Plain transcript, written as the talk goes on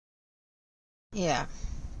Yeah.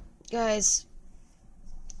 Guys,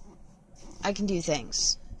 I can do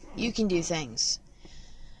things. You can do things.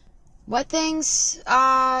 What things?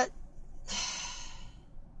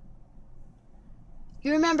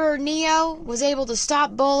 You remember Neo was able to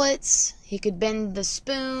stop bullets. He could bend the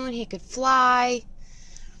spoon. He could fly.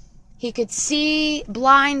 He could see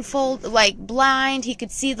blind. He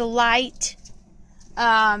could see the light.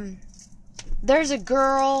 There's a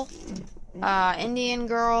girl, Indian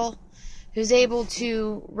girl, who's able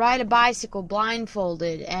to ride a bicycle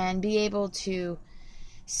blindfolded and be able to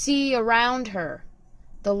see around her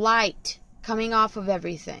the light coming off of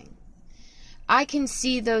everything. I can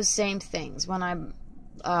see those same things when I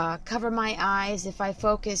cover my eyes. If I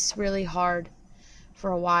focus really hard for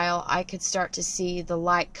a while, I could start to see the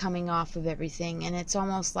light coming off of everything, and it's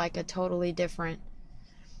almost like a totally different...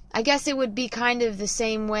 I guess it would be kind of the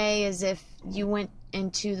same way as if you went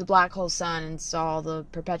into the black hole sun and saw the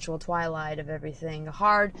perpetual twilight of everything,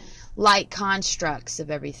 hard light constructs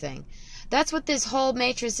of everything. That's what this whole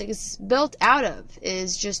matrix is built out of,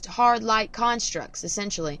 is just hard light constructs,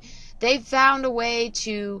 essentially. They've found a way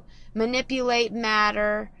to manipulate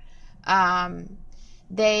matter. You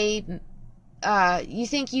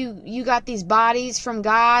think you got these bodies from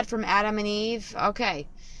God, from Adam and Eve? Okay.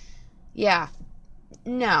 Yeah.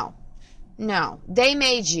 No. They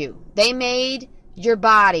made you. They made your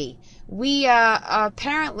body. We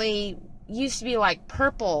apparently used to be like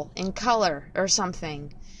purple in color or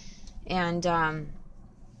something. And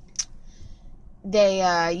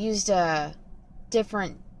they used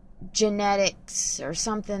different genetics or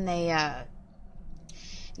something.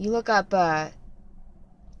 You look up the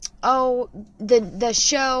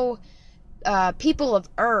show People of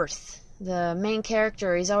Earth. The main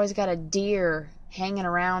character, he's always got a deer hanging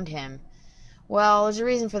around him. Well, there's a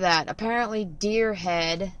reason for that. Apparently deer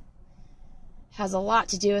head has a lot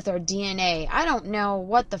to do with our DNA. I don't know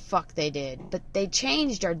what the fuck they did, but they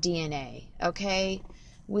changed our DNA, okay?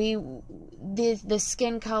 The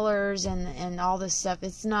skin colors and all this stuff,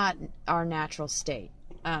 it's not our natural state.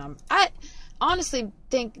 I honestly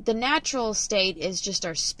think the natural state is just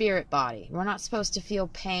our spirit body. We're not supposed to feel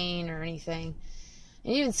pain or anything.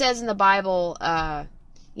 It even says in the Bible, God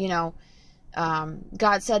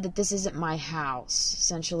said that this isn't my house,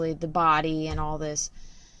 essentially, the body and all this.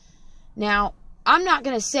 Now, I'm not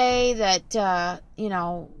going to say that,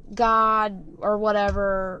 God or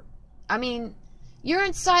whatever. I mean, you're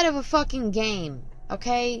inside of a fucking game,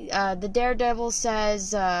 okay? The Daredevil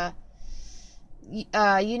says, that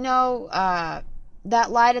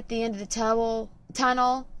light at the end of the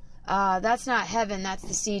tunnel, that's not heaven, that's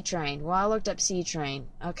the sea train. Well, I looked up sea train,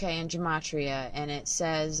 okay, in Gematria, and it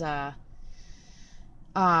says,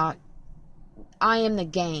 I am the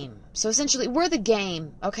game. So essentially, we're the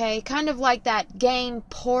game, okay? Kind of like that game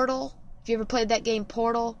Portal. If you ever played that game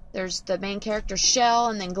Portal, there's the main character Shell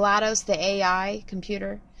and then GLaDOS, the AI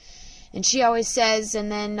computer. And she always says,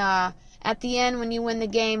 and then at the end when you win the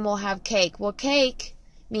game, we'll have cake. Well, cake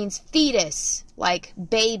means fetus, like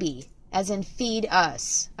baby, as in feed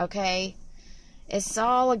us, okay? It's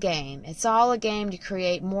all a game. It's all a game to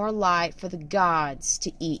create more light for the gods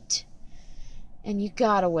to eat. And you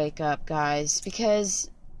gotta wake up, guys, because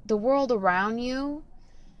the world around you,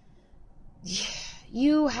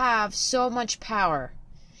 you have so much power.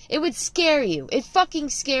 It would scare you. It fucking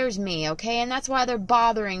scares me, okay? And that's why they're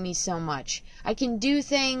bothering me so much. I can do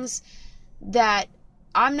things that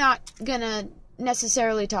I'm not gonna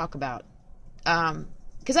necessarily talk about.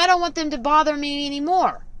 Because I don't want them to bother me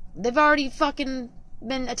anymore. They've already fucking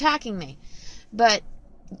been attacking me. But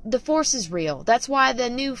the Force is real. That's why the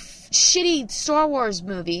new shitty Star Wars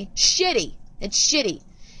movie, shitty. It's shitty.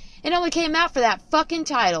 It only came out for that fucking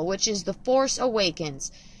title, which is The Force Awakens.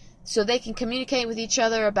 So they can communicate with each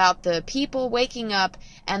other about the people waking up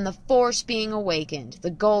and the Force being awakened.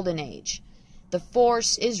 The Golden Age. The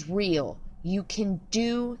Force is real. You can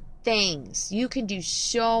do things. You can do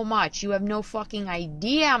so much. You have no fucking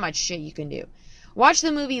idea how much shit you can do. Watch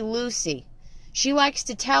the movie Lucy. She likes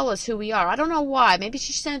to tell us who we are. I don't know why. Maybe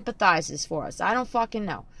she sympathizes for us. I don't fucking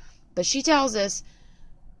know. But she tells us,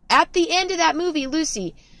 at the end of that movie,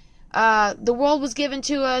 Lucy, the world was given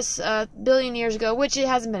to us a billion years ago, which it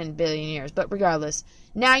hasn't been a billion years, but regardless.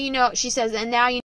 Now you know, she says, and now you